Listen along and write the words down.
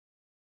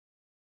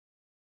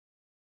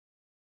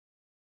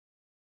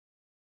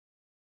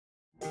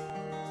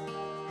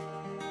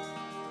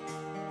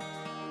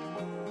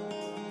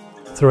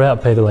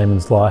Throughout Peter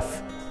Lehmann's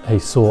life, he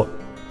sought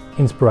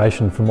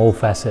inspiration from all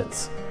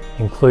facets,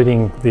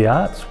 including the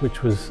arts,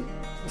 which was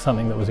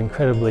something that was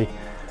incredibly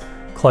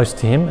close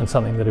to him and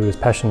something that he was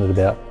passionate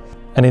about.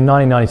 And in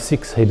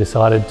 1996, he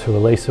decided to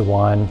release a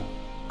wine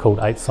called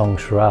 8 Song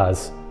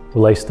Shiraz,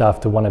 released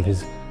after one of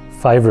his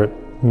favourite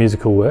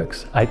musical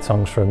works, 8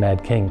 Songs for a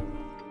Mad King.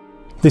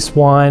 This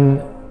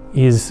wine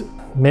is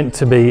meant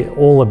to be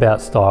all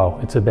about style.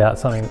 It's about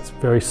something that's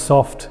very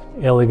soft,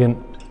 elegant,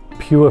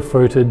 pure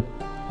fruited,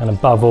 and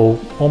above all,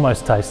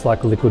 almost tastes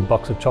like a liquid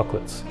box of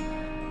chocolates.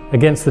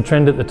 Against the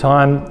trend at the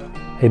time,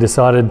 he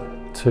decided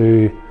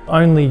to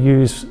only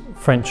use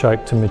French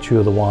oak to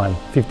mature the wine,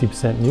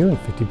 50% new and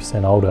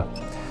 50% older.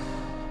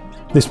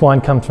 This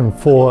wine comes from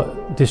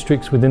 4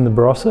 districts within the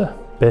Barossa: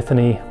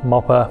 Bethany,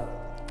 Mopper,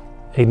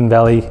 Eden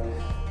Valley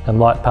and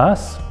Light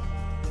Pass.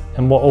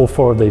 And what all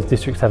 4 of these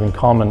districts have in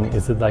common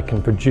is that they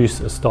can produce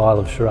a style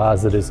of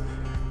Shiraz that is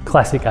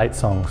classic 8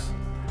 songs.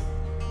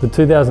 The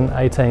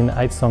 2018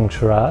 8 Song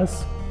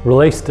Shiraz,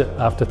 released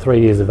after 3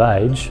 years of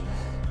age,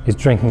 is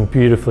drinking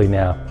beautifully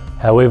now.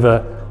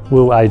 However,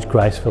 will age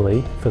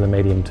gracefully for the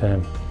medium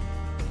term.